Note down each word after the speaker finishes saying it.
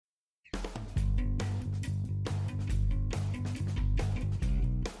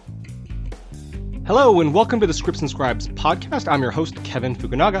Hello and welcome to the Scripts and Scribes podcast. I'm your host, Kevin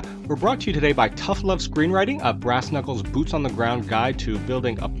Fukunaga. We're brought to you today by Tough Love Screenwriting, a brass knuckles, boots on the ground guide to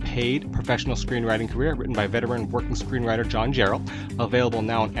building a paid professional screenwriting career, written by veteran working screenwriter John Jarrell. Available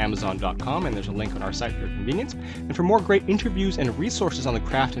now on Amazon.com, and there's a link on our site for your convenience. And for more great interviews and resources on the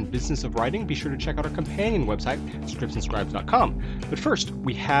craft and business of writing, be sure to check out our companion website, scriptsandscribes.com. But first,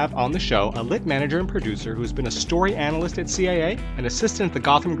 we have on the show a lit manager and producer who's been a story analyst at CAA, an assistant at the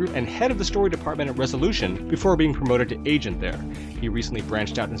Gotham Group, and head of the story department at Resolution before being promoted to agent there. He recently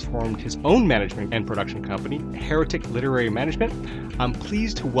branched out and formed his own management and production company, Heretic Literary Management. I'm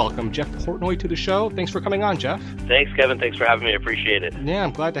pleased to welcome Jeff Portnoy to the show. Thanks for coming on, Jeff. Thanks, Kevin. Thanks for having me. I appreciate it. Yeah,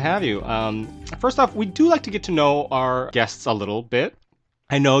 I'm glad to have you. First off, we do like to get to know our guests a little bit.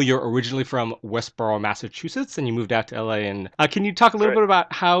 I know you're originally from Westboro, Massachusetts, and you moved out to LA. And can you talk a little bit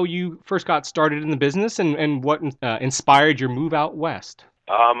about how you first got started in the business and what inspired your move out west?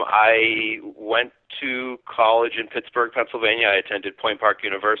 I went to college in Pittsburgh, Pennsylvania. I attended Point Park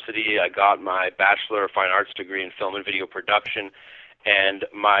University. I got my Bachelor of Fine Arts degree in film and video production. And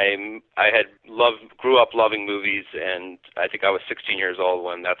grew up loving movies, and I think I was 16 years old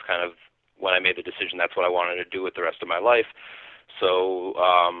when I made the decision that's what I wanted to do with the rest of my life. So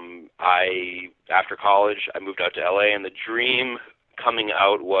after college, I moved out to LA, and the dream coming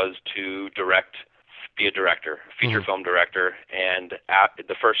out was to be a director, feature film director. And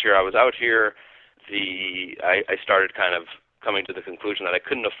the first year I was out here, I started kind of coming to the conclusion that I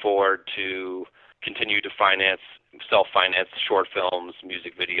couldn't afford to continue to self-finance short films,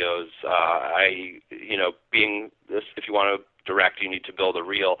 music videos. If you want to direct, you need to build a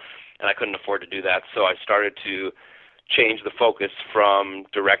reel, and I couldn't afford to do that. So I started to change the focus from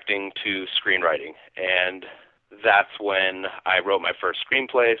directing to screenwriting, and that's when I wrote my first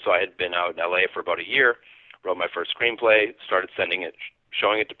screenplay. So I had been out in LA for about a year, wrote my first screenplay, started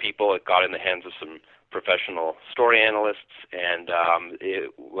showing it to people. It got in the hands of some professional story analysts, and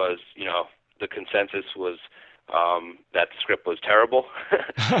it was, the consensus was that the script was terrible.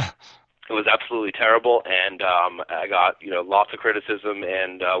 It was absolutely terrible, and I got lots of criticism.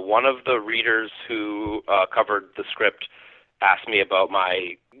 And one of the readers who covered the script asked me about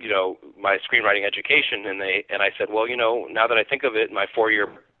my screenwriting education, and I said, well, now that I think of it, in my 4-year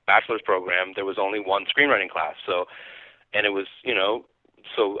bachelor's program, there was only one screenwriting class. So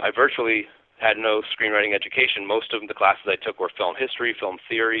I virtually had no screenwriting education. Most of the classes I took were film history, film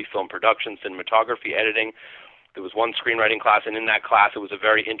theory, film production, cinematography, editing. There was one screenwriting class, and in that class, it was a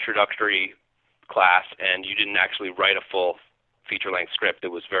very introductory class, and you didn't actually write a full feature-length script. It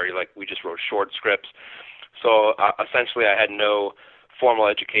was we just wrote short scripts. So essentially, I had no formal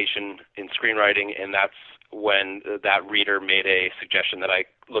education in screenwriting, and that's when that reader made a suggestion that I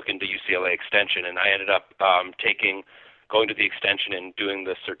look into UCLA Extension, and I ended up going to the Extension and doing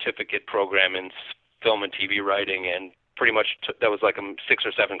the certificate program in film and TV writing, and pretty much that was 6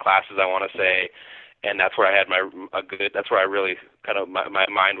 or 7 classes, I want to say. And that's where I had that's where I really my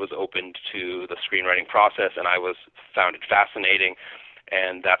mind was opened to the screenwriting process, and I found it fascinating.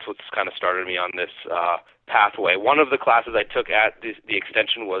 And that's what's kind of started me on this pathway. One of the classes I took at the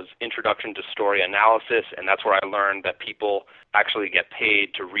Extension was Introduction to Story Analysis, and that's where I learned that people actually get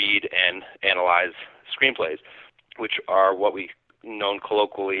paid to read and analyze screenplays, which are what we known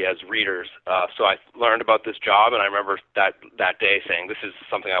colloquially as readers. So I learned about this job, and I remember that day saying, this is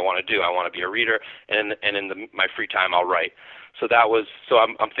something I want to do. I want to be a reader, and in my free time, I'll write. So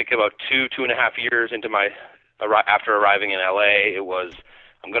I'm thinking about 2.5 years into after arriving in LA, it was,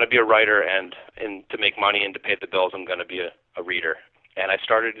 I'm going to be a writer, and to make money and to pay the bills, I'm going to be a reader. And I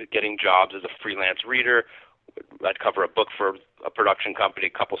started getting jobs as a freelance reader. I'd cover a book for a production company, a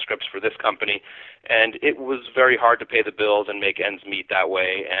couple scripts for this company, and it was very hard to pay the bills and make ends meet that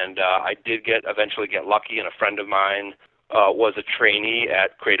way. And I did eventually get lucky, and a friend of mine was a trainee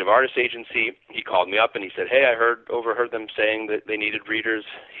at Creative Artists Agency. He called me up and he said, hey, I overheard them saying that they needed readers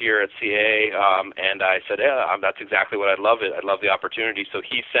here at CA, and I said, yeah, that's exactly what I'd love it. I'd love the opportunity. So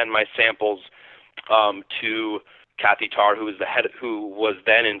he sent my samples to Kathy Tarr, who was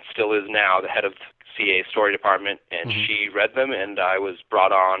then and still is now the head of CA story department, and she read them, and I was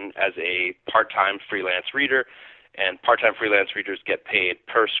brought on as a part-time freelance reader. And part-time freelance readers get paid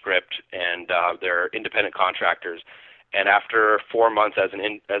per script, and they're independent contractors. And after 4 months as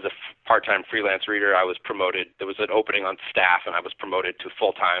a part-time freelance reader, I was promoted. There was an opening on staff, and I was promoted to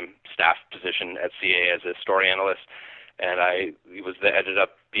full-time staff position at CA as a story analyst. And I ended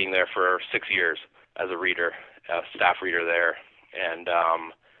up being there for 6 years as a reader, staff reader there. And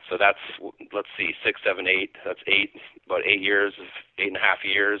so that's, 6, 7, 8. That's about 8 years, 8.5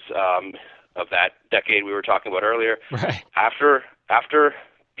 years of that decade we were talking about earlier. Right. After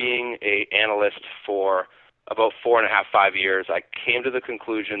being an analyst for about 4.5, 5 years, I came to the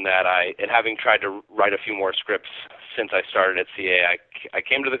conclusion that and having tried to write a few more scripts since I started at CA, I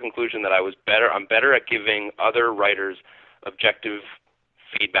came to the conclusion that I'm better at giving other writers objective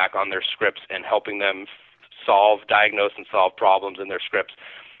feedback on their scripts and helping them diagnose and solve problems in their scripts.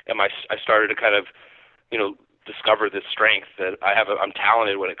 And I started to kind of, discover this strength that I'm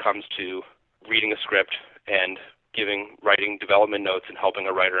talented when it comes to reading a script and writing development notes and helping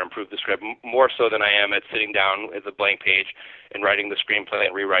a writer improve the script, more so than I am at sitting down at the blank page and writing the screenplay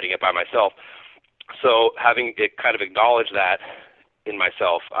and rewriting it by myself. So having it kind of acknowledged that in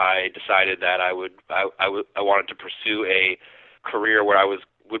myself, I decided that I wanted to pursue a career where I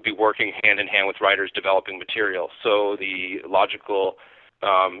would be working hand in hand with writers developing material. So the logical,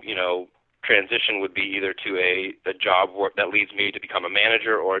 transition would be either to a job that leads me to become a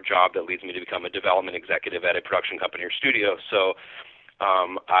manager or a job that leads me to become a development executive at a production company or studio. So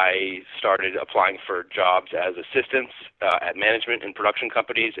I started applying for jobs as assistants at management in production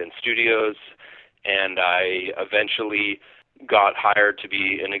companies and studios, and I eventually got hired to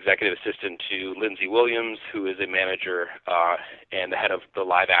be an executive assistant to Lindsay Williams, who is a manager and the head of the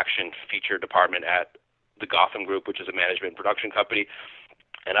live action feature department at the Gotham Group, which is a management and production company.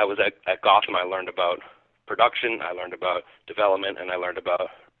 And I was at Gotham. I learned about production, I learned about development, and I learned about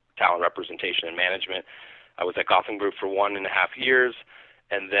talent representation and management. I was at Gotham Group for 1.5 years,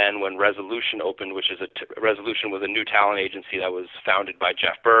 and then when Resolution opened, which is Resolution was a new talent agency that was founded by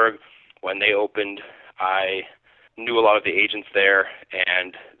Jeff Berg. When they opened, I knew a lot of the agents there,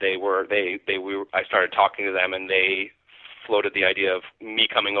 and I started talking to them, and they floated the idea of me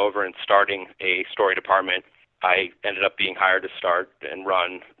coming over and starting a story department. I ended up being hired to start and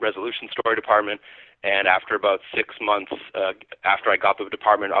run Resolution story department, and after about 6 months, after I got the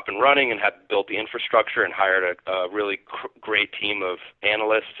department up and running and had built the infrastructure and hired a really great team of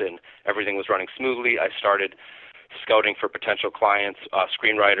analysts and everything was running smoothly, I started scouting for potential clients,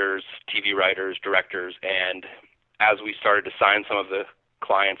 screenwriters, TV writers, directors, and as we started to sign some of the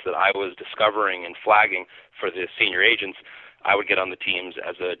clients that I was discovering and flagging for the senior agents, I would get on the teams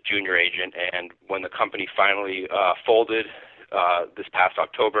as a junior agent, and when the company finally folded this past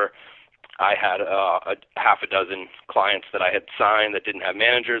October, I had a half a dozen clients that I had signed that didn't have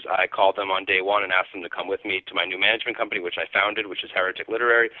managers. I called them on day one and asked them to come with me to my new management company, which I founded, which is Heretic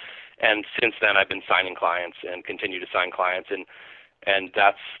Literary. And since then, I've been signing clients and continue to sign clients. And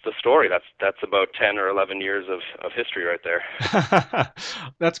that's the story. That's about 10 or 11 years of history right there.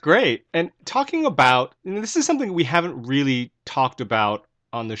 That's great. And talking about, this is something we haven't really talked about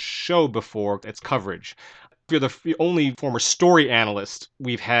on the show before, it's coverage. You're the only former story analyst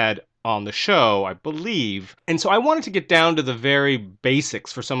we've had on the show, I believe. And so I wanted to get down to the very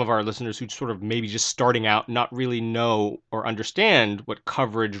basics for some of our listeners who sort of maybe just starting out, not really know or understand what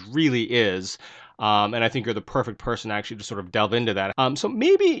coverage really is. And I think you're the perfect person actually to sort of delve into that. So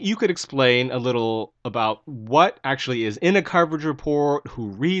maybe you could explain a little about what actually is in a coverage report, who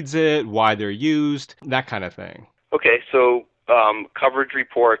reads it, why they're used, that kind of thing. Okay, so coverage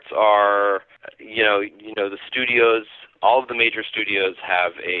reports are, the studios, all of the major studios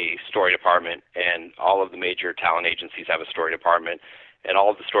have a story department, and all of the major talent agencies have a story department. And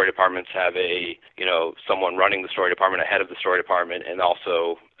all of the story departments have someone running the story department, a head of the story department, and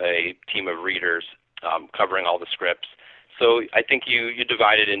also a team of readers covering all the scripts. So I think you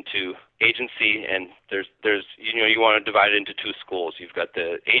divide it into agency, and there's you want to divide it into two schools. You've got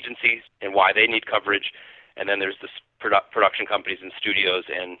the agencies and why they need coverage, and then there's the production companies and studios,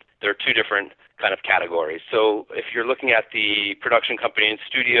 and there are two different kind of categories. So if you're looking at the production company and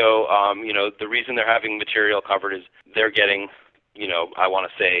studio, the reason they're having material covered is they're getting, I want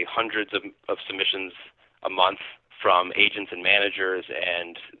to say hundreds of submissions a month from agents and managers,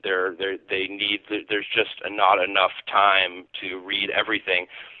 and there's just not enough time to read everything.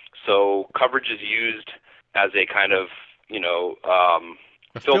 So coverage is used as a kind of,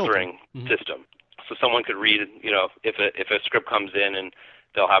 filtering system. So someone could read, if a script comes in, and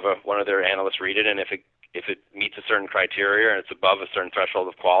they'll have one of their analysts read it, and if it meets a certain criteria and it's above a certain threshold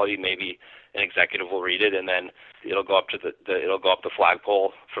of quality, maybe an executive will read it, and then it'll go up to it'll go up the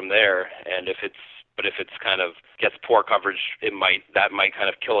flagpole from there. And if it's kind of gets poor coverage, that might kind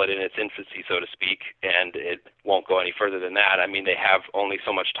of kill it in its infancy, so to speak, and it won't go any further than that. I mean, they have only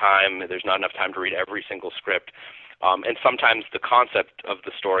so much time. There's not enough time to read every single script. And sometimes the concept of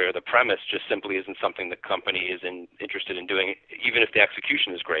the story or the premise just simply isn't something the company is interested in doing, even if the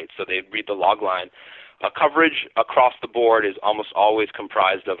execution is great. So they read the log line. Coverage across the board is almost always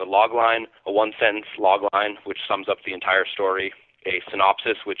comprised of a log line, a one-sentence log line, which sums up the entire story, a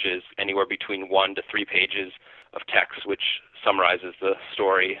synopsis, which is anywhere between 1 to 3 pages of text, which summarizes the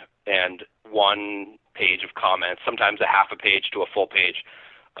story, and 1 page of comments, sometimes a half a page to a full page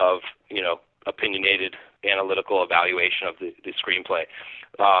of, opinionated analytical evaluation of the screenplay.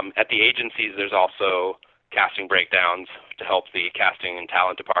 At the agencies, there's also casting breakdowns to help the casting and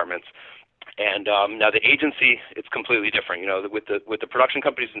talent departments. And now the agency, it's completely different. With the production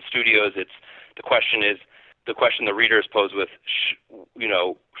companies and studios, the question the reader is posed with,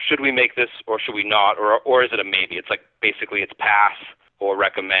 should we make this or should we not, or is it a maybe? It's like basically it's pass or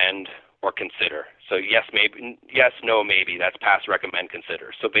recommend or consider. So yes, maybe, yes, no, maybe. That's pass, recommend,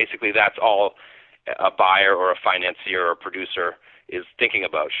 consider. So basically that's all a buyer or a financier or a producer is thinking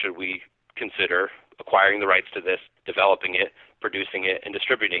about. Should we consider acquiring the rights to this, developing it, producing it, and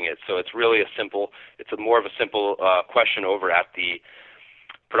distributing it? So it's really more of a simple question over at the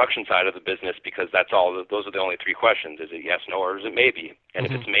production side of the business, because those are the only 3 questions. Is it yes, no, or is it maybe? And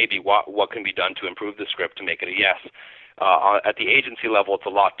if it's maybe, what can be done to improve the script to make it a yes? At the agency level, it's a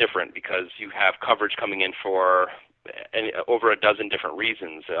lot different because you have coverage coming in for over a dozen different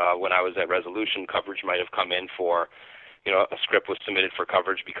reasons. When I was at Resolution, coverage might have come in for, a script was submitted for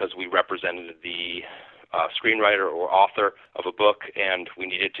coverage because we represented the screenwriter or author of a book, and we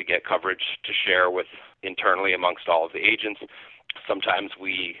needed to get coverage to share with internally amongst all of the agents. Sometimes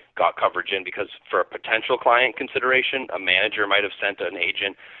we got coverage in because for a potential client consideration, a manager might have sent an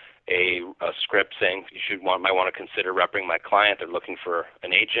agent a script saying might want to consider repping my client. They're looking for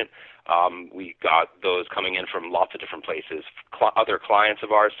an agent. We got those coming in from lots of different places. Other clients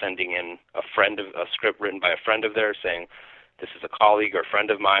of ours sending in a script written by a friend of theirs saying, this is a colleague or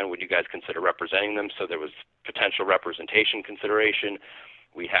friend of mine, would you guys consider representing them? So there was potential representation consideration.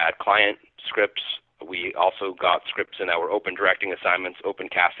 We had client scripts. We also got scripts in that were open directing assignments, open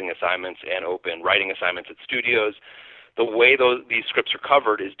casting assignments, and open writing assignments at studios. The way these scripts are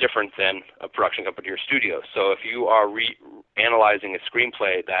covered is different than a production company or studio. So if you are analyzing a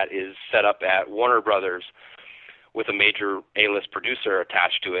screenplay that is set up at Warner Brothers with a major A-list producer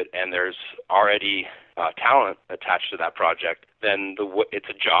attached to it, and there's already talent attached to that project, then it's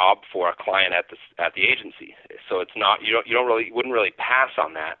a job for a client at the agency. So it's not you wouldn't really pass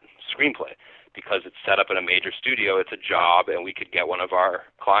on that screenplay because it's set up in a major studio. It's a job, and we could get one of our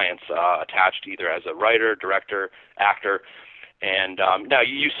clients attached either as a writer, director, actor. And now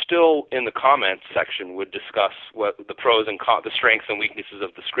you still in the comments section would discuss what the pros and the strengths and weaknesses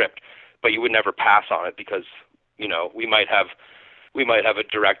of the script, but you would never pass on it because we might have we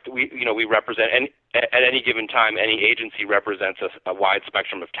represent, and at any given time, any agency represents a wide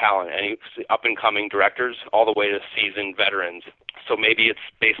spectrum of talent, any up-and-coming directors all the way to seasoned veterans. So maybe it's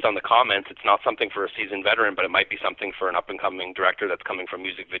based on the comments. It's not something for a seasoned veteran, but it might be something for an up-and-coming director that's coming from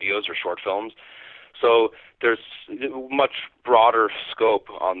music videos or short films. So there's much broader scope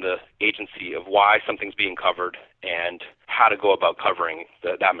on the agency of why something's being covered and how to go about covering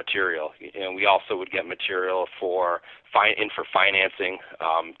that material. And we also would get material for financing,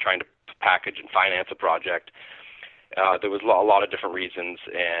 trying to package and finance a project. There was a lot of different reasons,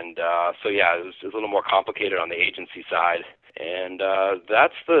 and so yeah, it was a little more complicated on the agency side. And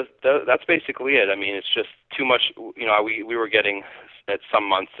that's basically it. I mean, it's just too much. We were getting, at some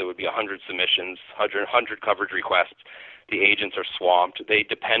months there would be 100 submissions, 100 coverage requests. The agents are swamped. They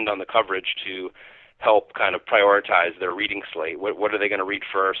depend on the coverage to help kind of prioritize their reading slate. What are they going to read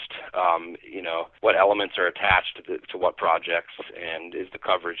first? What elements are attached to what projects, and is the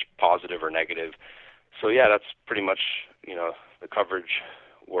coverage positive or negative? So yeah, that's pretty much the coverage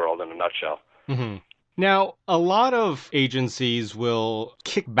world in a nutshell. Mm-hmm. Now, a lot of agencies will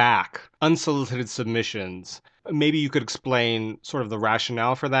kick back unsolicited submissions. Maybe you could explain sort of the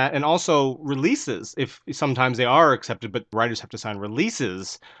rationale for that, and also releases, if sometimes they are accepted, but writers have to sign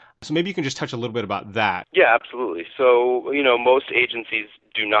releases. So maybe you can just touch a little bit about that. Yeah, absolutely. So, most agencies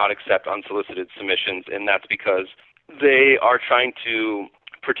do not accept unsolicited submissions, and that's because they are trying to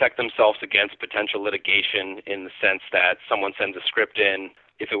protect themselves against potential litigation in the sense that someone sends a script in.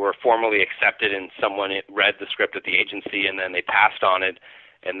 If it were formally accepted and someone read the script at the agency and then they passed on it,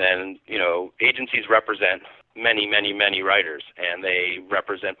 and then, agencies represent many, many, many writers, and they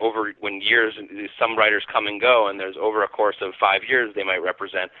represent some writers come and go, and there's over a course of 5 years, they might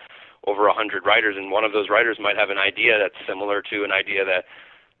represent over 100 writers, and one of those writers might have an idea that's similar to an idea that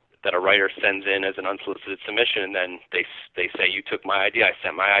a writer sends in as an unsolicited submission, and then they say, you took my idea, I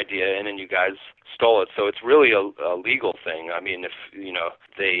sent my idea in, and you guys stole it. So it's really a legal thing. I mean, if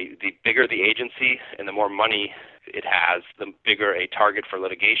the bigger the agency and the more money it has, the bigger a target for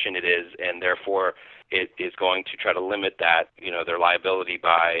litigation it is, and therefore it is going to try to limit that, their liability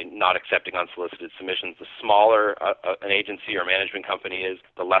by not accepting unsolicited submissions. The smaller an agency or management company is,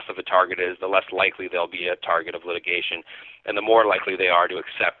 the less of a target is, the less likely they'll be a target of litigation, and the more likely they are to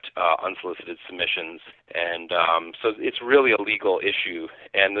accept unsolicited submissions. And so it's really a legal issue.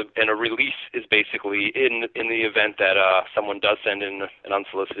 And a release is basically in the event that someone does send in an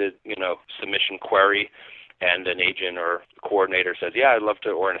unsolicited, submission query, and an agent or coordinator says, yeah, I'd love to,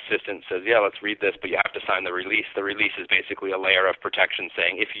 or an assistant says, yeah, let's read this, but you have to sign the release. The release is basically a layer of protection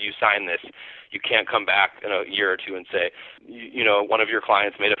saying, if you sign this, you can't come back in a year or two and say, one of your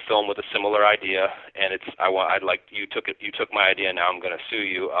clients made a film with a similar idea, and you took my idea, now I'm going to sue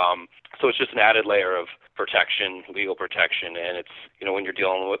you. So it's just an added layer of protection, legal protection, and it's, when you're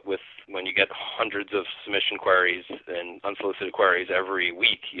dealing with when you get hundreds of submission queries and unsolicited queries every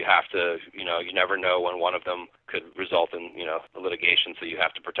week, you have to, you never know when one of them could result in, a litigation, so you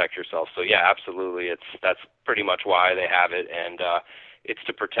have to protect yourself. So yeah, absolutely, that's pretty much why they have it, and it's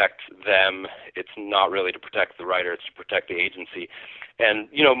to protect them. It's not really to protect the writer, it's to protect the agency. And,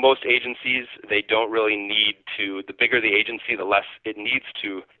 most agencies, they don't really need to, the bigger the agency, the less it needs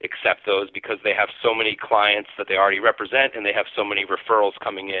to accept those, because they have so many clients that they already represent, and they have so many referrals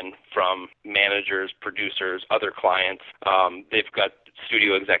coming in from managers, producers, other clients. They've got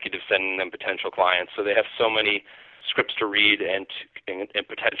studio executives sending them potential clients. So they have so many scripts to read and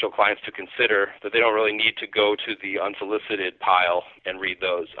potential clients to consider that they don't really need to go to the unsolicited pile and read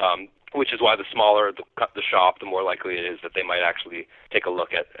those. Which is why the smaller the shop, the more likely it is that they might actually take a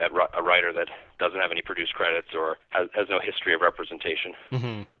look at a writer that doesn't have any produced credits or has no history of representation.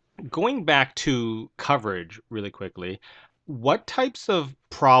 Mm-hmm. Going back to coverage really quickly, what types of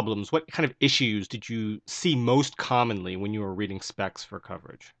problems, what kind of issues did you see most commonly when you were reading specs for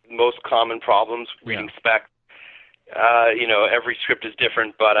coverage? Most common problems reading specs. Every script is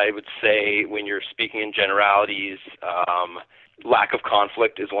different, but I would say when you're speaking in generalities, lack of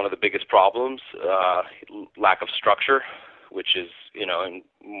conflict is one of the biggest problems. Lack of structure, which is,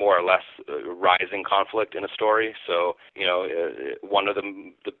 more or less rising conflict in a story. So, one of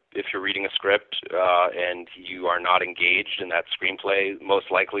them, if you're reading a script and you are not engaged in that screenplay, most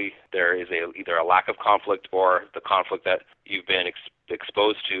likely there is either a lack of conflict, or the conflict that you've been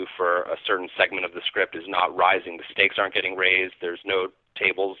exposed to for a certain segment of the script is not rising. The stakes aren't getting raised. There's no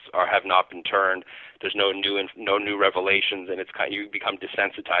tables have not been turned. There's no new revelations, and you become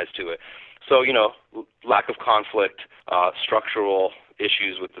desensitized to it. So, lack of conflict, structural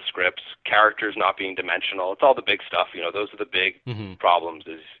issues with the scripts, characters not being dimensional. It's all the big stuff. Those are the big problems.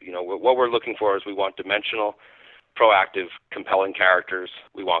 Is what we're looking for is we want dimensional, proactive, compelling characters.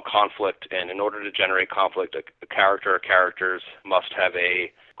 We want conflict, and in order to generate conflict, a character or characters must have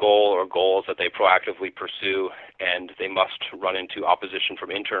a goal or goals that they proactively pursue, and they must run into opposition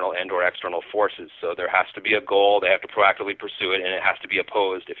from internal and or external forces. So there has to be a goal, they have to proactively pursue it, and it has to be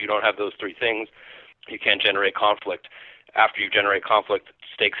opposed. If you don't have those three things, you can't generate conflict. After you generate conflict,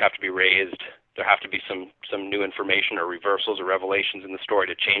 stakes have to be raised. There have to be some new information or reversals or revelations in the story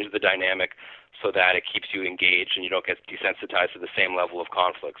to change the dynamic so that it keeps you engaged and you don't get desensitized to the same level of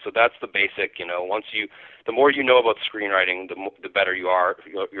conflict. So that's the basic, the more you know about screenwriting, the better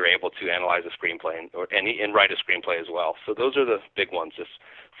you're able to analyze a screenplay and write a screenplay as well. So those are the big ones, just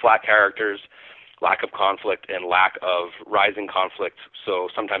flat characters, lack of conflict, and lack of rising conflict. So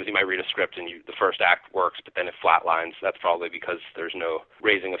sometimes you might read a script and the first act works, but then it flatlines. That's probably because there's no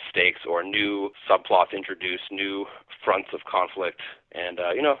raising of stakes or new subplots introduced, new fronts of conflict. And,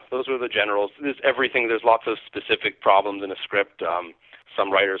 those are the generals. There's lots of specific problems in a script.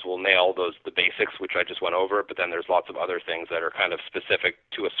 Some writers will nail the basics, which I just went over, but then there's lots of other things that are kind of specific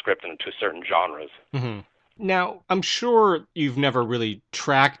to a script and to certain genres. Mm-hmm. Now, I'm sure you've never really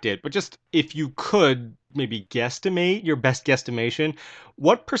tracked it, but just if you could maybe guesstimate, your best guesstimation,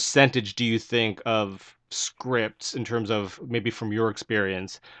 what percentage do you think of scripts, in terms of maybe from your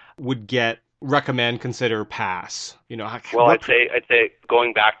experience, would get recommend, consider, pass? Well, I'd say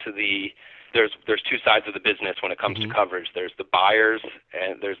going back to there's two sides of the business when it comes to coverage. There's the buyers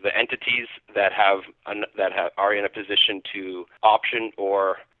and there's the entities that are in a position to option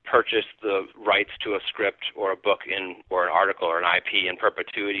or purchase the rights to a script or a book or an article or an IP in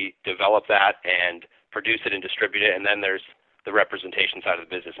perpetuity, develop that and produce it and distribute it. And then there's the representation side of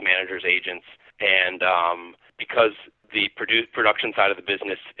the business, managers, agents. And because the production side of the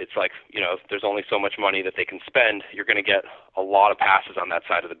business, it's like, there's only so much money that they can spend. You're going to get a lot of passes on that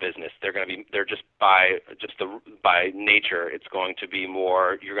side of the business. They're just by nature, it's going to be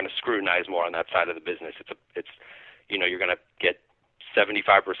more, you're going to scrutinize more on that side of the business. You're going to get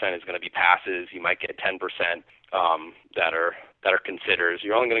 75% is going to be passes. You might get 10% that are considers.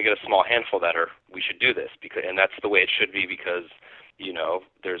 You're only going to get a small handful that are, we should do this, and that's the way it should be, because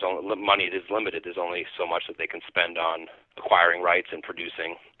there's only money is limited. There's only so much that they can spend on acquiring rights and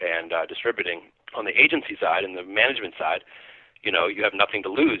producing and distributing. On the agency side and the management side, you have nothing to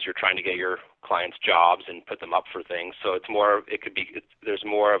lose. You're trying to get your clients jobs and put them up for things. So there's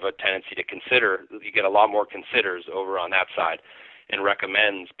more of a tendency to consider. You get a lot more considers over on that side and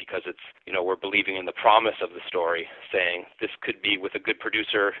recommends, because it's, we're believing in the promise of the story, saying this could be, with a good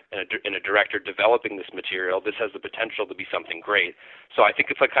producer and a director developing this material, this has the potential to be something great. So I think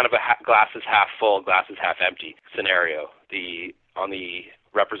it's like kind of a glass is half full, glass is half empty scenario. On the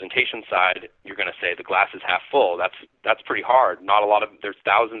representation side, you're going to say the glass is half full. That's pretty hard. There's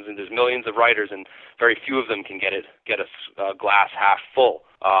thousands and there's millions of writers, and very few of them can get a glass half full.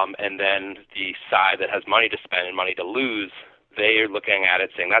 And then the side that has money to spend and money to lose, they are looking at it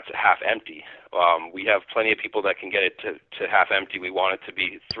saying that's half empty. We have plenty of people that can get it to half empty. We want it to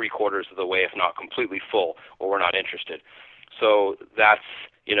be 3/4 of the way, if not completely full, or we're not interested. So that's,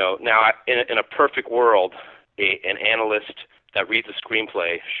 now in a perfect world, an analyst that reads a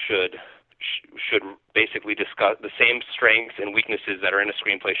screenplay should basically discuss the same strengths and weaknesses that are in a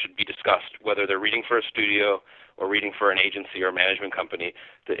screenplay should be discussed, whether they're reading for a studio or reading for an agency or a management company.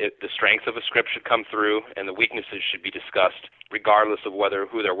 The strengths of a script should come through, and the weaknesses should be discussed, regardless of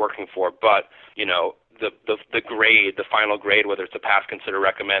who they're working for. But the grade, the final grade, whether it's a pass, consider,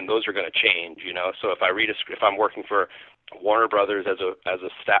 recommend, those are going to change. So if I'm working for Warner Brothers as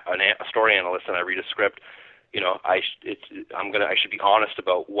a story analyst, and I read a script, I should be honest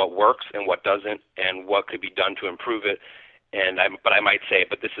about what works and what doesn't, and what could be done to improve it. But I might say,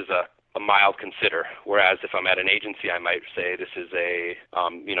 but this is a mild consider. Whereas if I'm at an agency, I might say this is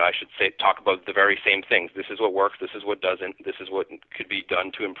I should talk about the very same things. This is what works. This is what doesn't. This is what could be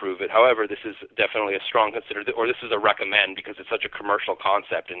done to improve it. However, this is definitely a strong consider, or this is a recommend, because it's such a commercial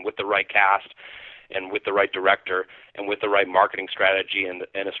concept, and with the right cast, and with the right director, and with the right marketing strategy and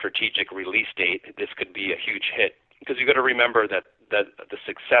a strategic release date, this could be a huge hit. Because you've got to remember that the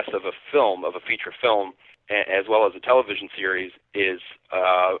success of a feature film, as well as a television series, is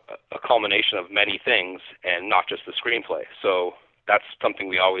a culmination of many things, and not just the screenplay. So that's something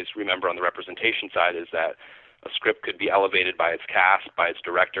we always remember on the representation side, is that a script could be elevated by its cast, by its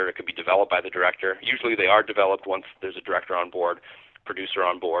director. It could be developed by the director. Usually they are developed once there's a director on board, producer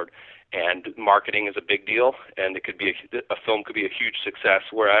on board. And marketing is a big deal, and a film could be a huge success.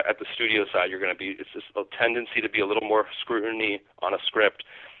 Where at the studio side, it's just a tendency to be a little more scrutiny on a script,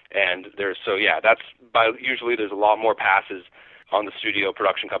 and usually there's a lot more passes on the studio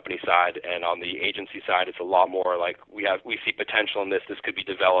production company side, and on the agency side, it's a lot more like we see potential in this. This could be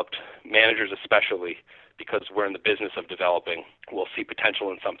developed. Managers especially, because we're in the business of developing, will see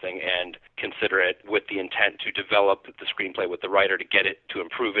potential in something and consider it with the intent to develop the screenplay with the writer to get it, to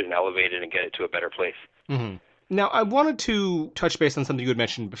improve it and elevate it and get it to a better place. Mm-hmm. Now, I wanted to touch base on something you had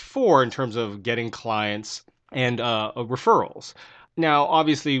mentioned before in terms of getting clients and referrals. Now,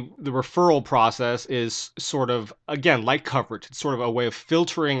 obviously, the referral process is sort of, again, like coverage. It's sort of a way of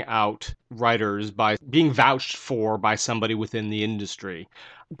filtering out writers by being vouched for by somebody within the industry.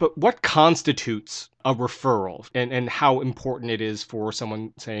 But what constitutes a referral, and how important it is for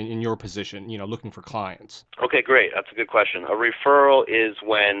someone, say, in your position, looking for clients? Okay, great. That's a good question. A referral is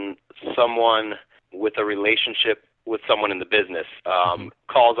when someone with a relationship with someone in the business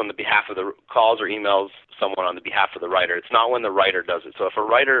calls or emails someone on the behalf of the writer. It's not when the writer does it. So if a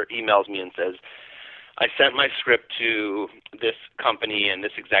writer emails me and says, I sent my script to this company and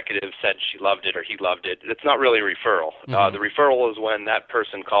this executive said she loved it or he loved it, it's not really a referral. The referral is when that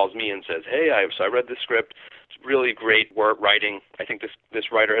person calls me and says, hey, I read this script. It's really great work writing. I think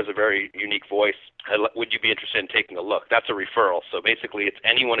this writer has a very unique voice. Would you be interested in taking a look? That's a referral. So basically it's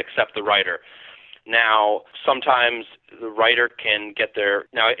anyone except the writer. Now, sometimes the writer can get there.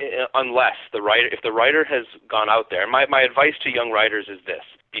 Now, if the writer has gone out there, my advice to young writers is this: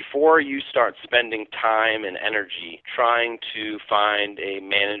 before you start spending time and energy trying to find a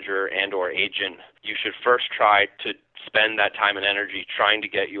manager and or agent, you should first try to spend that time and energy trying to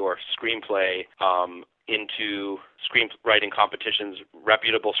get your screenplay into screenwriting competitions,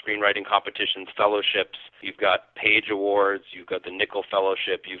 reputable screenwriting competitions, fellowships. You've got Page Awards, you've got the Nickel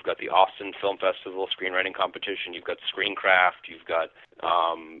Fellowship, you've got the Austin Film Festival screenwriting competition, you've got Screencraft, you've got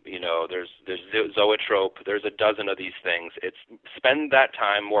there's Zoetrope. There's a dozen of these things. Spend that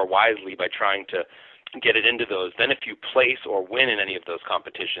time more wisely by trying to get it into those. Then if you place or win in any of those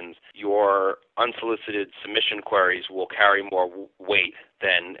competitions, your unsolicited submission queries will carry more weight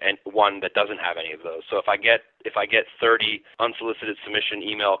than one that doesn't have any of those. So if I get 30 unsolicited submission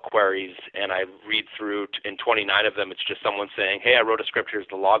email queries and I read through in 29 of them, it's just someone saying, "Hey, I wrote a script, here's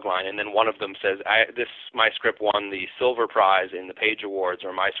the log line," and then one of them says, my script won the silver prize in the Page Awards,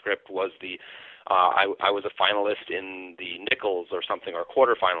 or my script was I was a finalist in the Nichols or something, or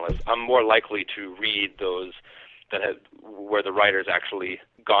quarterfinalist. I'm more likely to read those where the writer's actually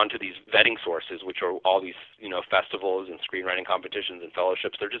gone to these vetting sources, which are all these, festivals and screenwriting competitions and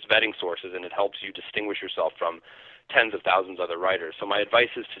fellowships. They're just vetting sources, and it helps you distinguish yourself from tens of thousands of other writers. So my advice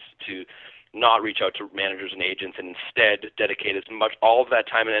is to not reach out to managers and agents, and instead dedicate all of that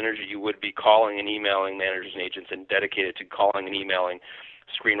time and energy you would be calling and emailing managers and agents, and dedicate it to calling and emailing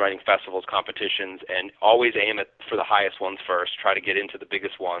screenwriting festivals, competitions, and always aim for the highest ones first. Try to get into the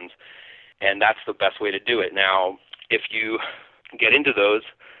biggest ones, and that's the best way to do it. Now, if you get into those,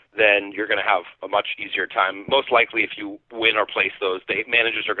 then you're going to have a much easier time. Most likely, if you win or place those, the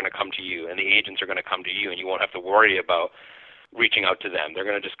managers are going to come to you, and the agents are going to come to you, and you won't have to worry about reaching out to them. They're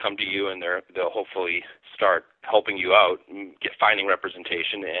going to just come to you, and they'll hopefully start helping you out, finding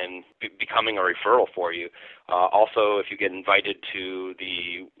representation, and becoming a referral for you. Also, if you get invited to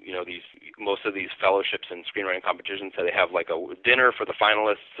most of these fellowships and screenwriting competitions, so they have like a dinner for the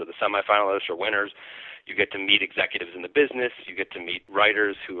finalists or the semifinalists or winners. You get to meet executives in the business. You get to meet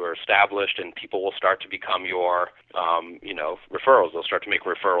writers who are established, and people will start to become your, referrals. They'll start to make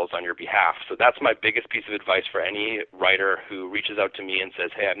referrals on your behalf. So that's my biggest piece of advice for any writer who reaches out to me and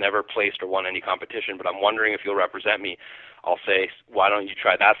says, "Hey, I've never placed or won any competition, but I'm wondering if you'll represent me." I'll say, "Why don't you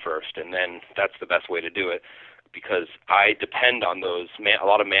try that first?" And then that's the best way to do it, because I depend on those. A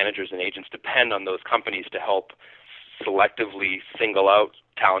lot of managers and agents depend on those companies to help selectively single out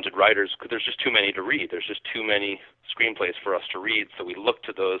talented writers, because there's just too many to read. There's just too many screenplays for us to read, so we look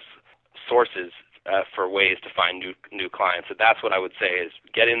to those sources for ways to find new clients. So that's what I would say is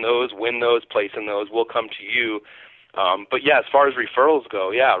get in those, win those, place in those. We'll come to you. But yeah, as far as referrals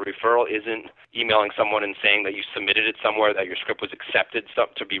go, referral isn't emailing someone and saying that you submitted it somewhere, that your script was accepted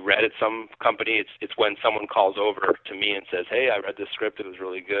to be read at some company. It's when someone calls over to me and says, "Hey, I read this script. It was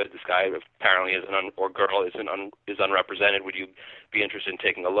really good. This guy apparently or girl is unrepresented. Would you be interested in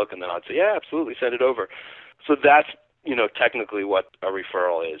taking a look?" And then I'd say, "Yeah, absolutely. Send it over." So that's technically what a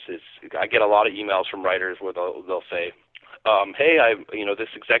referral is I get a lot of emails from writers where they'll say, "Hey, this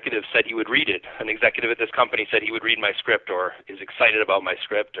executive said he would read it. An executive at this company said he would read my script, or is excited about my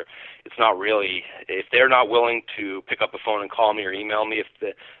script." Or it's not really, if they're not willing to pick up the phone and call me or email me,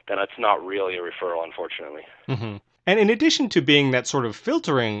 then it's not really a referral, unfortunately. Mm-hmm. And in addition to being that sort of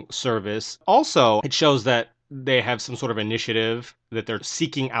filtering service, also it shows that they have some sort of initiative, that they're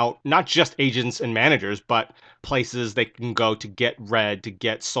seeking out not just agents and managers, but places they can go to get read, to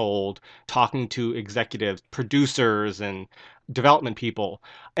get sold, talking to executives, producers, and development people.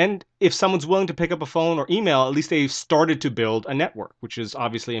 And if someone's willing to pick up a phone or email, at least they've started to build a network, which is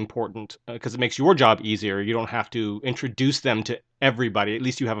obviously important because it makes your job easier. You don't have to introduce them to everybody. At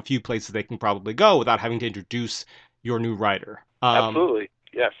least you have a few places they can probably go without having to introduce your new writer. Absolutely.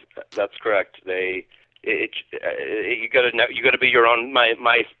 Yes, that's correct. You got to be your own.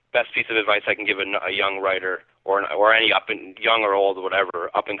 My best piece of advice I can give a young writer or any young or old,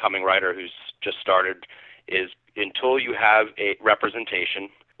 whatever, up and coming writer who's just started is, until you have a representation,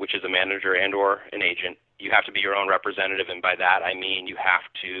 which is a manager and or an agent, you have to be your own representative. And by that I mean you have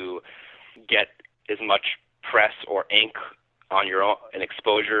to get as much press or ink on your own and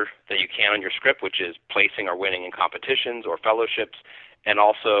exposure that you can on your script, which is placing or winning in competitions or fellowships, and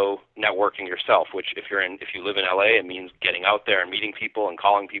also networking yourself, which if you live in LA, it means getting out there and meeting people and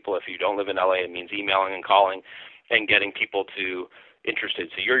calling people. If you don't live in LA, it means emailing and calling and getting people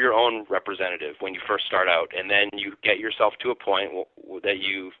interested. So you're your own representative when you first start out, and then you get yourself to a point that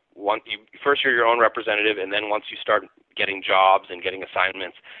first you're your own representative, and then once you start getting jobs and getting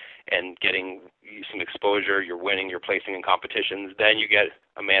assignments and getting some exposure, you're winning, you're placing in competitions, then you get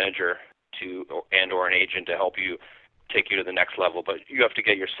a manager or an agent to help you take you to the next level. But you have to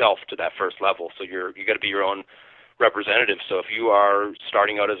get yourself to that first level. So you got to be your own representative. So if you are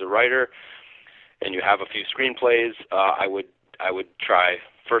starting out as a writer and you have a few screenplays, I would try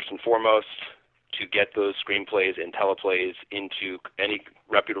first and foremost to get those screenplays and teleplays into any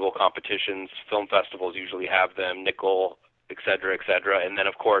reputable competitions. Film festivals usually have them, Nickel, et cetera, and then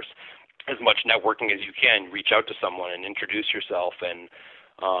of course as much networking as you can. Reach out to someone and introduce yourself and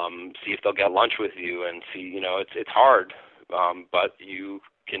see if they'll get lunch with you, and see, it's hard, but you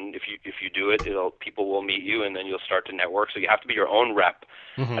can, if you do it, people will meet you, and then you'll start to network. So you have to be your own rep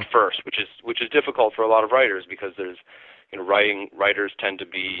at first, which is difficult for a lot of writers, because there's, writers tend to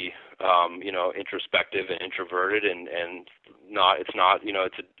be, introspective and introverted, and it's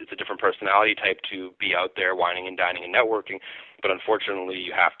a different personality type to be out there whining and dining and networking. But unfortunately,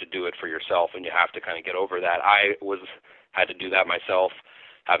 you have to do it for yourself, and you have to kind of get over that. I had to do that myself,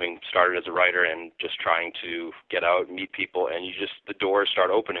 having started as a writer and just trying to get out and meet people, and the doors start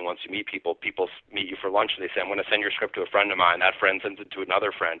opening once you meet people. People meet you for lunch, and they say, I'm going to send your script to a friend of mine. That friend sends it to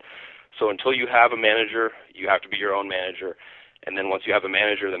another friend. So until you have a manager, you have to be your own manager. And then once you have a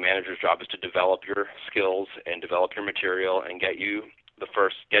manager, the manager's job is to develop your skills and develop your material and get you a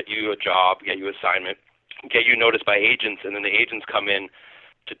job, get you assignment, get you noticed by agents, and then the agents come in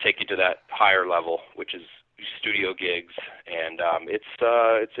to take you to that higher level, which is studio gigs, and it's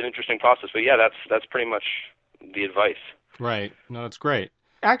an interesting process. But yeah, that's pretty much the advice. Right. No, that's great.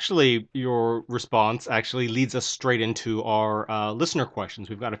 Actually, your response actually leads us straight into our listener questions.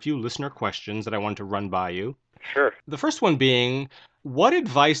 We've got a few listener questions that I want to run by you. Sure. The first one being, what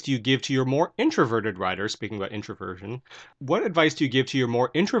advice do you give to your more introverted writers, speaking about introversion, what advice do you give to your more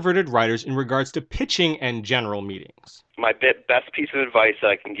introverted writers in regards to pitching and general meetings? My best piece of advice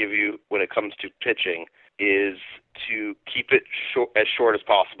I can give you when it comes to pitching is to keep it as short as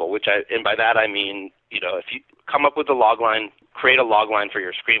possible, and by that I mean, if you come up with a log line, create a log line for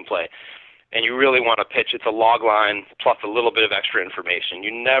your screenplay, and you really want to pitch, it's a log line plus a little bit of extra information.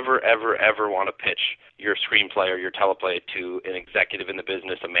 You never, ever, ever want to pitch your screenplay or your teleplay to an executive in the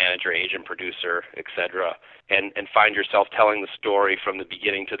business, a manager, agent, producer, etc., and find yourself telling the story from the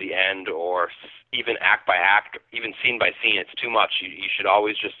beginning to the end, or even act by act, even scene by scene. It's too much. You should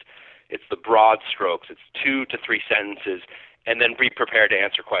always it's the broad strokes. It's 2 to 3 sentences, and then be prepared to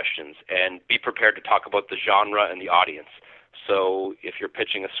answer questions, and be prepared to talk about the genre and the audience. So if you're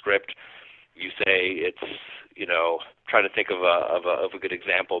pitching a script, you say it's, trying to think of a good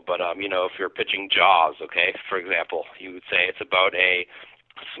example, but if you're pitching Jaws, okay, for example, you would say it's about a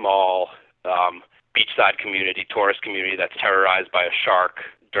small beachside community, tourist community that's terrorized by a shark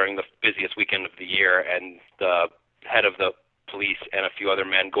during the busiest weekend of the year, and the head of the police and a few other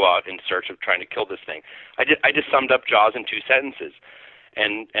men go out in search of trying to kill this thing. I just summed up Jaws in 2 sentences.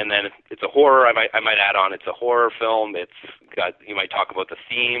 And then it's a horror. I might add on. It's a horror film. You might talk about the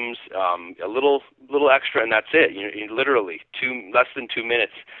themes, a little extra, and that's it. You literally less than 2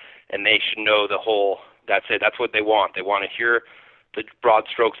 minutes, and they should know the whole. That's it. That's what they want. They want to hear the broad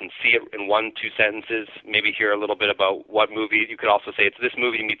strokes and see it in 1-2 sentences. Maybe hear a little bit about what movie. You could also say it's this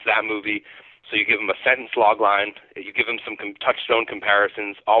movie meets that movie. So you give them a sentence log line. You give them some touchstone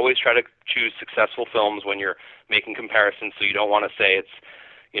comparisons. Always try to choose successful films when you're making comparisons. So you don't want to say it's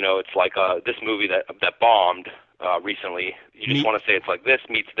like this movie that bombed recently. You just want to say it's like this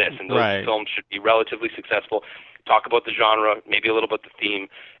meets this, and those films should be relatively successful. Talk about the genre, maybe a little bit the theme,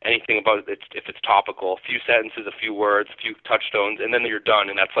 anything about it if it's topical. A few sentences, a few words, a few touchstones, and then you're done.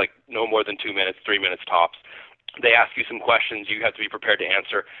 And that's like no more than 2 minutes, 3 minutes tops. They ask you some questions, you have to be prepared to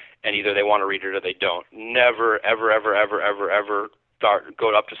answer, and either they want to read it or they don't. Never, ever, ever, ever, ever, ever go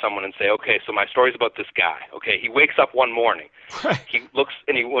up to someone and say, okay, so my story's about this guy. Okay, he wakes up one morning. He looks,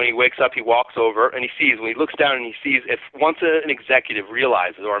 and when he wakes up, he walks over and he sees. When he looks down and he sees, if once an executive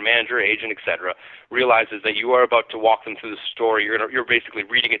realizes, or a manager, agent, etc., realizes that you are about to walk them through the story, you're basically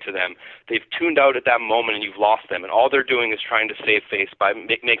reading it to them. They've tuned out at that moment and you've lost them, and all they're doing is trying to save face by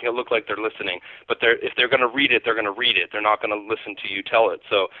making it look like they're listening. But if they're going to read it, they're going to read it. They're not going to listen to you tell it.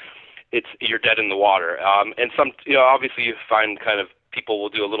 So you're dead in the water. And some, obviously you find kind of people will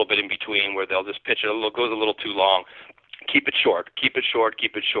do a little bit in between where they'll just pitch it goes a little too long. Keep it short,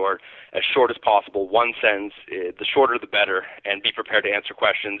 as short as possible. 1 sentence, the shorter the better, and be prepared to answer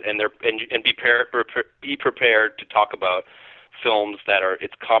questions, and be prepared to talk about films that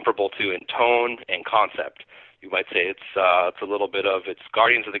it's comparable to in tone and concept. You might say it's a little bit of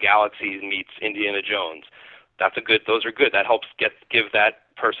Guardians of the Galaxy meets Indiana Jones. Those are good. That helps give that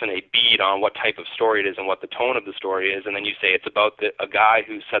person a bead on what type of story it is and what the tone of the story is, and then you say it's about a guy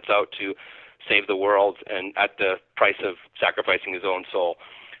who sets out to save the world and at the price of sacrificing his own soul.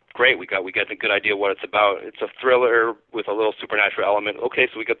 Great, we get a good idea what it's about. It's a thriller with a little supernatural element. Okay,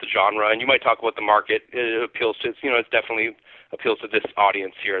 so we got the genre, and you might talk about the market. It appeals to, it definitely appeals to this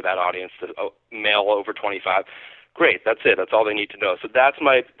audience here, that audience, the male over 25. Great, that's it. That's all they need to know. So that's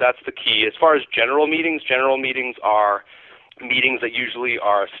the key. As far as general meetings are meetings that usually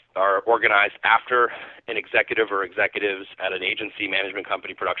are organized after an executive or executives at an agency, management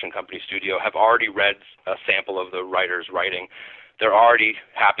company, production company, studio have already read a sample of the writer's writing. They're already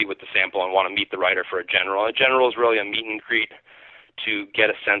happy with the sample and want to meet the writer for a general. A general is really a meet and greet to get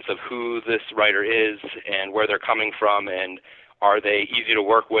a sense of who this writer is and where they're coming from, and are they easy to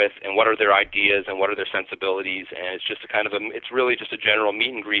work with, and what are their ideas and what are their sensibilities. And it's just it's really just a general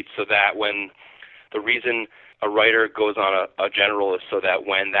meet and greet, so that when the reason a writer goes on a general is so that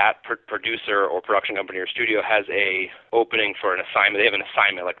when that producer or production company or studio has a opening for an assignment, they have an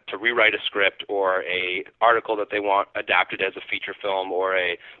assignment like to rewrite a script or a article that they want adapted as a feature film or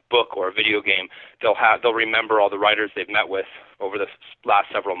a book or a video game, they'll remember all the writers they've met with over the last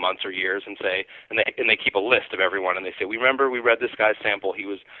several months or years and they keep a list of everyone, and they say, we read this guy's sample,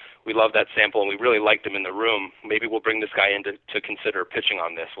 we love that sample and we really liked him in the room. Maybe we'll bring this guy in to consider pitching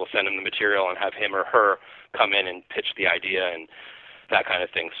on this. We'll send him the material and have him or her come in and pitch the idea and that kind of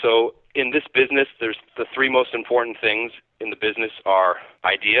thing. So in this business, there's the three most important things in the business are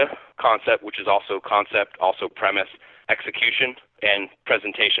idea, concept, which is also concept, also premise, execution, and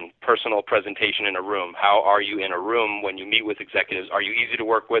presentation, personal presentation in a room. How are you in a room when you meet with executives? Are you easy to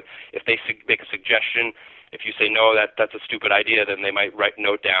work with? If they make a suggestion, if you say, no, that's a stupid idea, then they might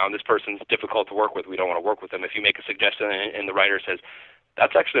note down, this person's difficult to work with, we don't want to work with them. If you make a suggestion and the writer says,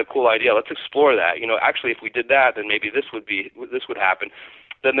 that's actually a cool idea, let's explore that. Actually, if we did that, then maybe this would happen.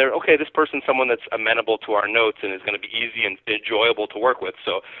 Then this person's someone that's amenable to our notes and is going to be easy and enjoyable to work with.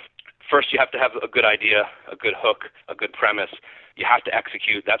 So first, you have to have a good idea, a good hook, a good premise. You have to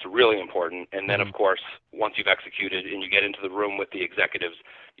execute. That's really important. And then, of course, once you've executed and you get into the room with the executives,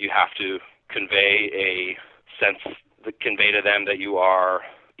 you have to convey to them that you are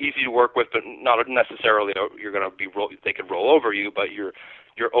easy to work with, but not necessarily you're going to they could roll over you, but you're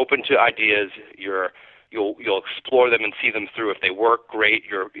open to ideas. You'll explore them and see them through. If they work, great.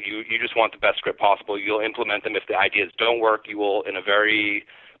 You just want the best script possible. You'll implement them. If the ideas don't work, you will, in a very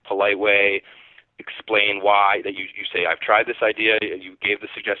polite way, explain why. That you say, I've tried this idea. You gave the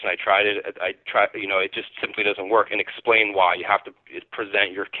suggestion. I tried it. It just simply doesn't work. And explain why. You have to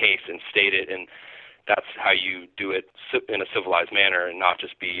present your case and state it, and that's how you do it in a civilized manner and not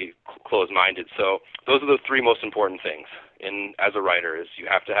just be closed-minded. So those are the three most important things as a writer is you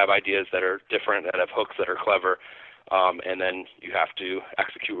have to have ideas that are different, that have hooks that are clever, and then you have to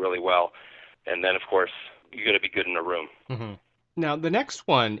execute really well. And then, of course, you got to be good in a room. Mm-hmm. Now, the next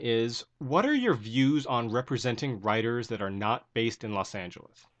one is, what are your views on representing writers that are not based in Los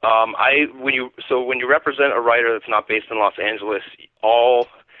Angeles? When you represent a writer that's not based in Los Angeles,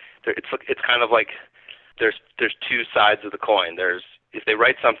 it's kind of like there's two sides of the coin. If they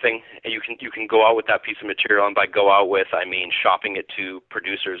write something, and you can go out with that piece of material, and by go out with, I mean shopping it to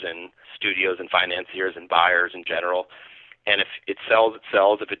producers and studios and financiers and buyers in general. And if it sells, it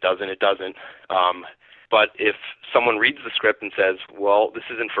sells. If it doesn't, it doesn't. But if someone reads the script and says, well, this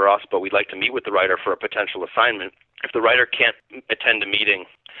isn't for us, but we'd like to meet with the writer for a potential assignment, if the writer can't attend a meeting,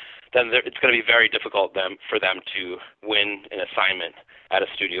 then it's going to be very difficult for them to win an assignment at a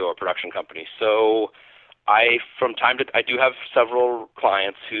studio or production company. So I do have several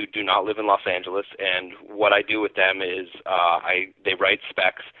clients who do not live in Los Angeles, and what I do with them is they write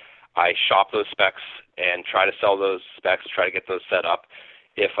specs. I shop those specs and try to sell those specs, try to get those set up.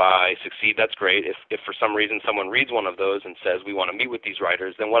 If I succeed, that's great. If for some reason someone reads one of those and says, we want to meet with these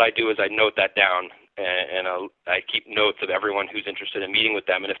writers, then what I do is I note that down, and I keep notes of everyone who's interested in meeting with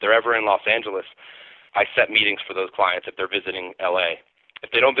them. And if they're ever in Los Angeles, I set meetings for those clients if they're visiting L.A.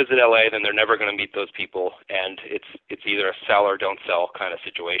 If they don't visit L.A., then they're never going to meet those people, and it's either a sell or don't sell kind of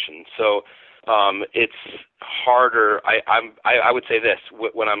situation. So it's harder. I would say this,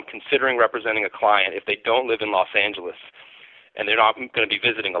 when I'm considering representing a client, if they don't live in Los Angeles, and they're not going to be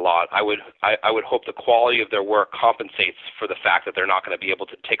visiting a lot, I would hope the quality of their work compensates for the fact that they're not going to be able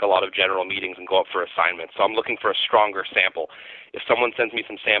to take a lot of general meetings and go up for assignments. So I'm looking for a stronger sample. If someone sends me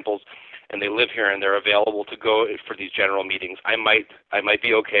some samples and they live here and they're available to go for these general meetings, I might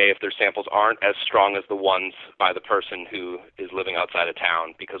be okay if their samples aren't as strong as the ones by the person who is living outside of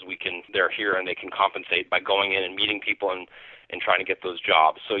town, because they're here and they can compensate by going in and meeting people and trying to get those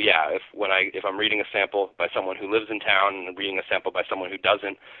jobs. So yeah, if I'm reading a sample by someone who lives in town and reading a sample by someone who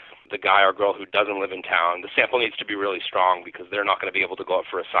doesn't, the guy or girl who doesn't live in town, the sample needs to be really strong because they're not going to be able to go out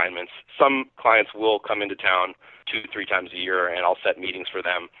for assignments. Some clients will come into town 2-3 times a year, and I'll set meetings for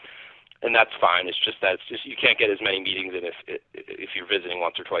them, and that's fine. It's just you can't get as many meetings in if you're visiting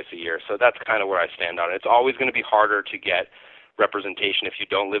once or twice a year. So that's kind of where I stand on it. It's always going to be harder to get representation if you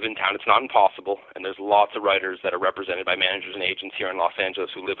don't live in town. It's not impossible, and there's lots of writers that are represented by managers and agents here in Los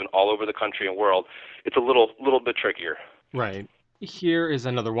Angeles who live all over the country and world. It's a little bit trickier. Right. Here is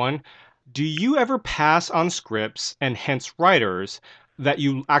another one. Do you ever pass on scripts and hence writers that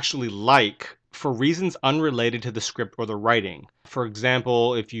you actually like for reasons unrelated to the script or the writing? For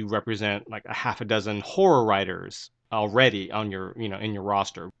example, if you represent like a half a dozen horror writers, already on your, in your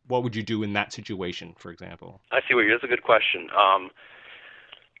roster? What would you do in that situation, for example? I see what you're. That's a good question.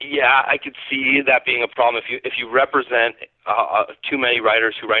 Yeah, I could see that being a problem if you represent too many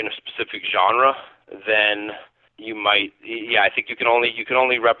writers who write in a specific genre, then you might. Yeah, I think you can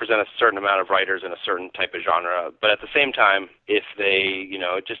only represent a certain amount of writers in a certain type of genre. But at the same time, if they,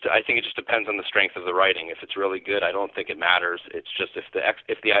 I think it just depends on the strength of the writing. If it's really good, I don't think it matters. It's just if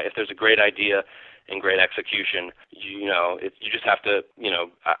there's a great idea and great execution, you just have to,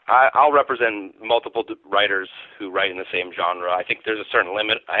 I'll represent multiple writers who write in the same genre. I think there's a certain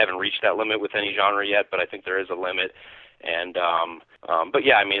limit. I haven't reached that limit with any genre yet, but I think there is a limit. And but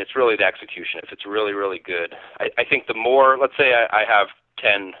yeah, I mean, it's really the execution. If it's really, really good, I think the more, let's say I have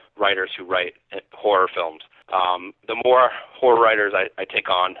 10 writers who write horror films. The more horror writers I take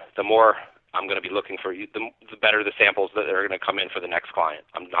on, the more I'm going to be looking for, the better the samples that are going to come in for the next client.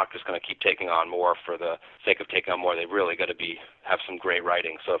 I'm not just going to keep taking on more for the sake of taking on more. They've really got to have some great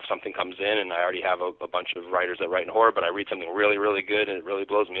writing. So if something comes in and I already have a bunch of writers that write in horror, but I read something really, really good and it really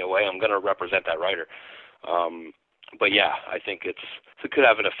blows me away, I'm going to represent that writer. But yeah, I think it could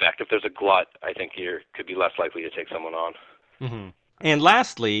have an effect. If there's a glut, I think you could be less likely to take someone on. Mm-hmm. And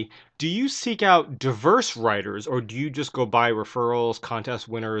lastly, do you seek out diverse writers, or do you just go by referrals, contest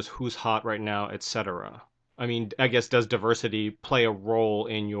winners, who's hot right now, etc.? I mean, I guess, does diversity play a role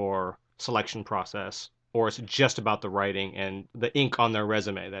in your selection process, or is it just about the writing and the ink on their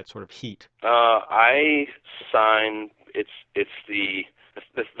resume, that sort of heat? I sign. It's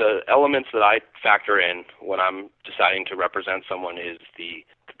the elements that I factor in when I'm deciding to represent someone is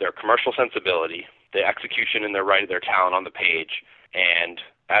their commercial sensibility, the execution in their talent on the page, and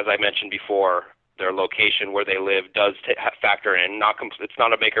as I mentioned before, their location, where they live, does factor in. It's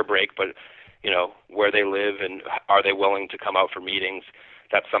not a make or break, but where they live and are they willing to come out for meetings.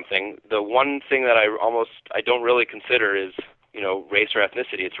 That's something. The one thing that I don't really consider is race or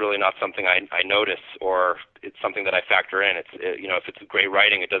ethnicity. It's really not something I notice, or it's something that I factor in. If it's great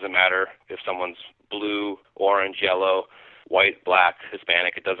writing, it doesn't matter if someone's blue, orange, yellow, white, black,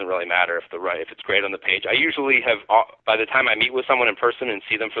 Hispanic. It doesn't really matter if it's great on the page. I usually have, by the time I meet with someone in person and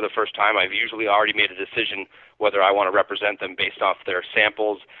see them for the first time, I've usually already made a decision whether I want to represent them based off their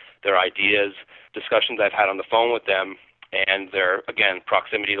samples, their ideas, discussions I've had on the phone with them, and their, again,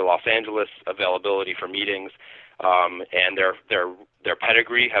 proximity to Los Angeles, availability for meetings, and their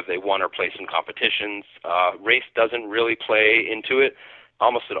pedigree. Have they won or placed in competitions? Race doesn't really play into it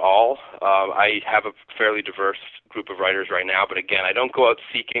almost at all. I have a fairly diverse group of writers right now, but again, I don't go out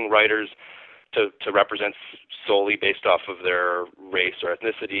seeking writers to represent solely based off of their race or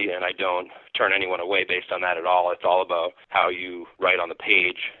ethnicity, and I don't turn anyone away based on that at all. It's all about how you write on the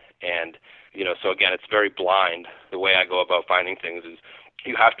page, and so again, it's very blind. The way I go about finding things is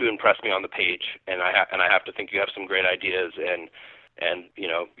you have to impress me on the page, and I have to think you have some great ideas, and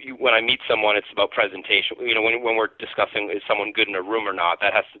when I meet someone, it's about presentation. When we're discussing is someone good in a room or not,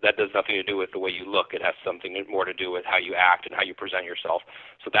 that does nothing to do with the way you look. It has something more to do with how you act and how you present yourself.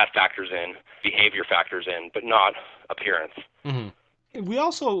 So that factors in, behavior factors in, but not appearance. Mm-hmm. We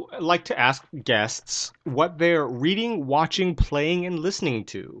also like to ask guests what they're reading, watching, playing, and listening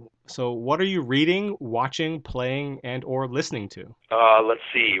to. So what are you reading, watching, playing, and or listening to? Let's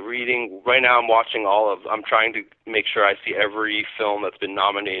see. Reading. Right now I'm trying to make sure I see every film that's been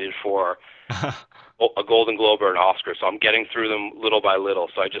nominated for a Golden Globe or an Oscar. So I'm getting through them little by little.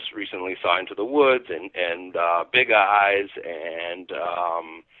 So I just recently saw Into the Woods and Big Eyes and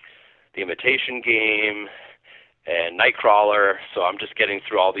The Imitation Game and Nightcrawler. So I'm just getting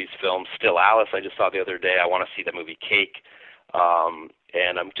through all these films. Still Alice, I just saw the other day. I want to see the movie Cake.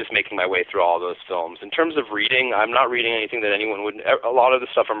 And I'm just making my way through all those films. In terms of reading, I'm not reading anything that anyone would. A lot of the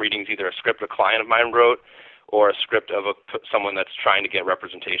stuff I'm reading is either a script a client of mine wrote or a script of someone that's trying to get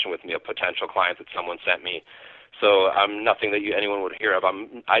representation with me, a potential client that someone sent me. So I'm nothing that anyone would hear of.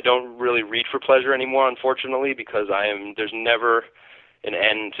 I don't really read for pleasure anymore, unfortunately, because there's never an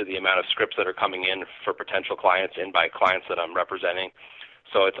end to the amount of scripts that are coming in for potential clients and by clients that I'm representing.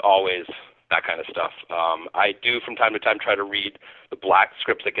 So it's always that kind of stuff. I do from time to time try to read the black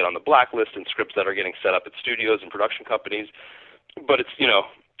scripts that get on the blacklist and scripts that are getting set up at studios and production companies, but it's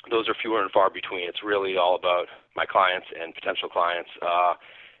those are fewer and far between. It's really all about my clients and potential clients.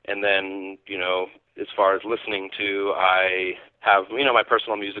 And then as far as listening to, I have my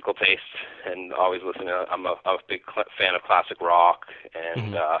personal musical taste and always listen to. I'm a big fan of classic rock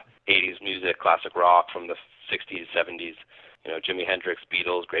and 80s music, classic rock from the 60s, 70s. Jimi Hendrix,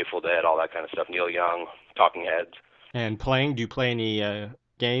 Beatles, Grateful Dead, all that kind of stuff. Neil Young, Talking Heads. And playing? Do you play any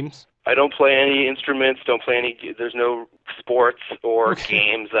games? I don't play any instruments. Don't play any. There's no sports or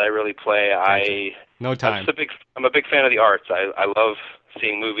games that I really play. Gotcha. No time. I'm a big fan of the arts. I love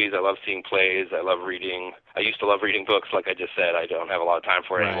seeing movies. I love seeing plays. I love reading. I used to love reading books, like I just said. I don't have a lot of time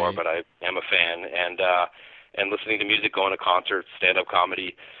for it anymore, but I am a fan. And listening to music, going to concerts, stand-up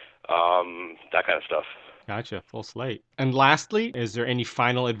comedy, that kind of stuff. Gotcha. Full slate. And lastly, is there any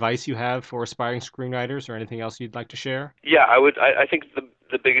final advice you have for aspiring screenwriters or anything else you'd like to share? Yeah, I think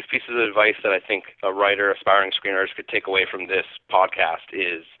the biggest piece of advice that I think a writer, aspiring screenwriters could take away from this podcast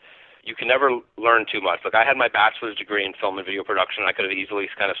is you can never learn too much. Like, I had my bachelor's degree in film and video production. I could have easily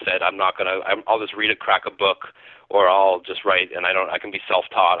kind of said, I'll just read crack a book, or I'll just write, and I can be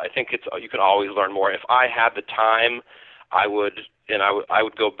self-taught. I think you can always learn more. If I had the time, I would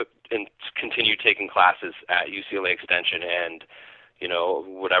go and continue taking classes at UCLA Extension and,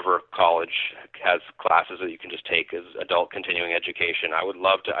 whatever college has classes that you can just take as adult continuing education. I would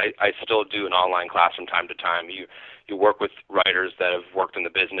love to. I still do an online class from time to time. You work with writers that have worked in the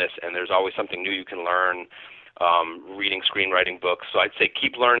business, and there's always something new you can learn, reading screenwriting books. So I'd say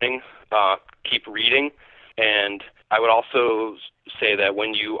keep learning, keep reading, and I would also say that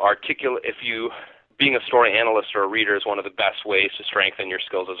when you being a story analyst or a reader is one of the best ways to strengthen your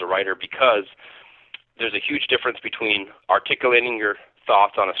skills as a writer, because there's a huge difference between articulating your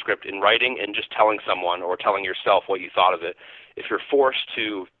thoughts on a script in writing and just telling someone or telling yourself what you thought of it. If you're forced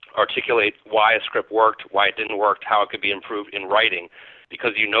to articulate why a script worked, why it didn't work, how it could be improved in writing,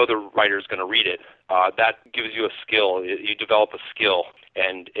 because you know the writer is going to read it, that gives you a skill. You develop a skill,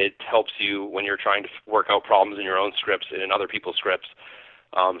 and it helps you when you're trying to work out problems in your own scripts and in other people's scripts.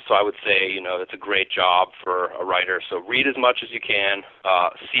 So I would say, it's a great job for a writer. So read as much as you can,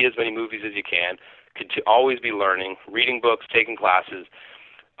 see as many movies as you can, always be learning, reading books, taking classes,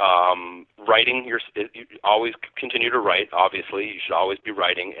 writing. Always continue to write, obviously. You should always be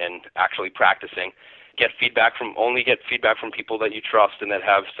writing and actually practicing. Only get feedback from people that you trust and that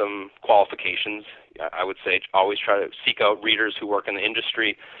have some qualifications. I would say always try to seek out readers who work in the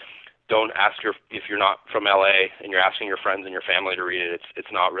industry. Don't ask if you're not from LA and you're asking your friends and your family to read it.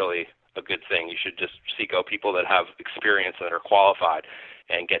 It's not really a good thing. You should just seek out people that have experience and that are qualified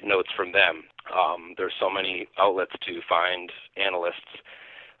and get notes from them. There's so many outlets to find analysts.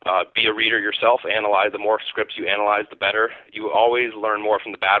 Be a reader yourself. Analyze. The more scripts you analyze, the better. You always learn more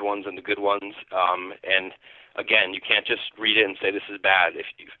from the bad ones and the good ones. And again, you can't just read it and say this is bad. If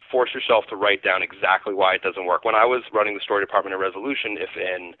you force yourself to write down exactly why it doesn't work. When I was running the story department at Resolution, if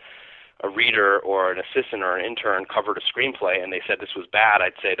a reader or an assistant or an intern covered a screenplay and they said this was bad,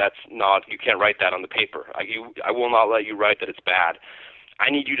 I'd say you can't write that on the paper. I will not let you write that it's bad. I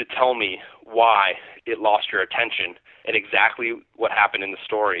need you to tell me why it lost your attention and exactly what happened in the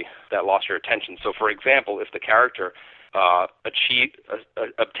story that lost your attention. So, for example, if the character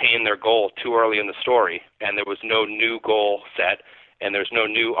obtained their goal too early in the story and there was no new goal set and there's no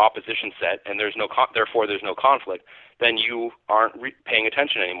new opposition set and therefore there's no conflict, then you aren't paying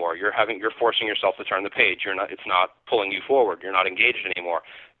attention anymore. You're forcing yourself to turn the page. It's not pulling you forward. You're not engaged anymore.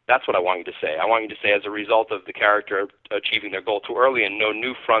 That's what I want you to say. I want you to say, as a result of the character achieving their goal too early and no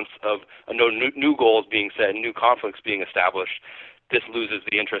new new goals being set, new conflicts being established, this loses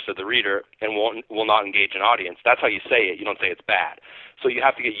the interest of the reader and will not engage an audience. That's how you say it. You don't say it's bad. So you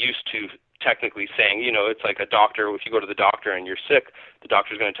have to get used to technically saying, it's like a doctor. If you go to the doctor and you're sick, the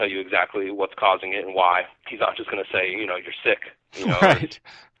doctor's going to tell you exactly what's causing it and why. He's not just going to say, you're sick. Right.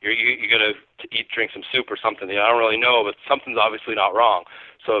 You're going to drink some soup or something. I don't really know, but something's obviously not wrong.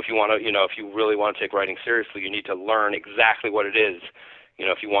 So if you want to, if you really want to take writing seriously, you need to learn exactly what it is.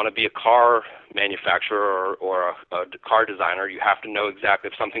 If you want to be a car manufacturer or a car designer, you have to know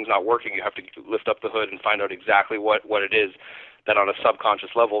exactly if something's not working. You have to lift up the hood and find out exactly what it is that on a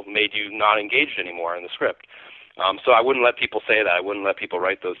subconscious level made you not engaged anymore in the script. So I wouldn't let people say that. I wouldn't let people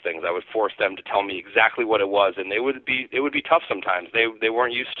write those things. I would force them to tell me exactly what it was, and it would be tough sometimes. They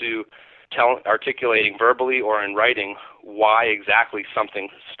weren't used to articulating verbally or in writing why exactly something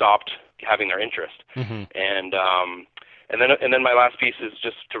stopped having their interest. Mm-hmm. And then my last piece is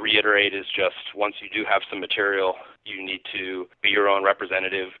just to reiterate is just once you do have some material, you need to be your own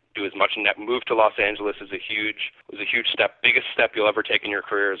representative. Do as much. Move to Los Angeles was a huge step. Biggest step you'll ever take in your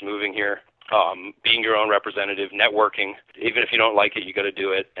career is moving here. Being your own representative, networking. Even if you don't like it, you got to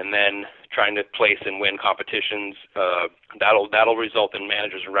do it. And then trying to place and win competitions. That'll result in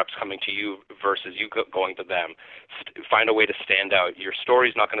managers and reps coming to you versus you going to them. Find a way to stand out. Your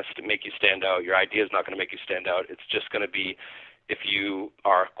story's not going to make you stand out. Your idea is not going to make you stand out. It's just going to be, if you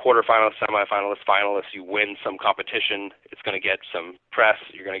are quarterfinalist, semifinalist, finalist, you win some competition, it's going to get some press.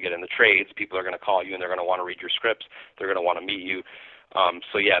 You're going to get in the trades. People are going to call you and they're going to want to read your scripts. They're going to want to meet you.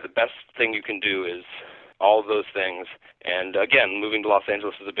 So yeah, the best thing you can do is all of those things. And again, moving to Los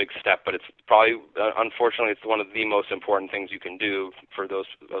Angeles is a big step, but it's probably, unfortunately, it's one of the most important things you can do for those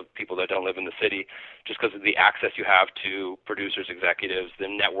people that don't live in the city, just because of the access you have to producers, executives, the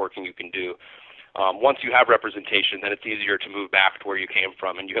networking you can do. Once you have representation, then it's easier to move back to where you came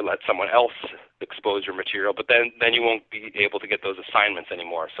from, and you can let someone else expose your material. But then you won't be able to get those assignments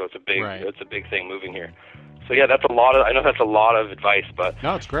anymore. So it's a big thing moving here. So yeah, I know that's a lot of advice, but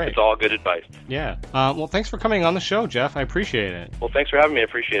no, it's great. It's all good advice. Yeah. Well, thanks for coming on the show, Jeff. I appreciate it. Well, thanks for having me. I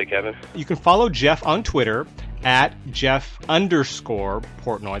appreciate it, Kevin. You can follow Jeff on Twitter at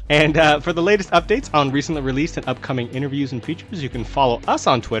Jeff_Portnoy. And for the latest updates on recently released and upcoming interviews and features, you can follow us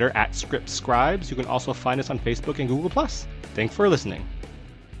on Twitter at ScriptScribes. You can also find us on Facebook and Google+. Thanks for listening.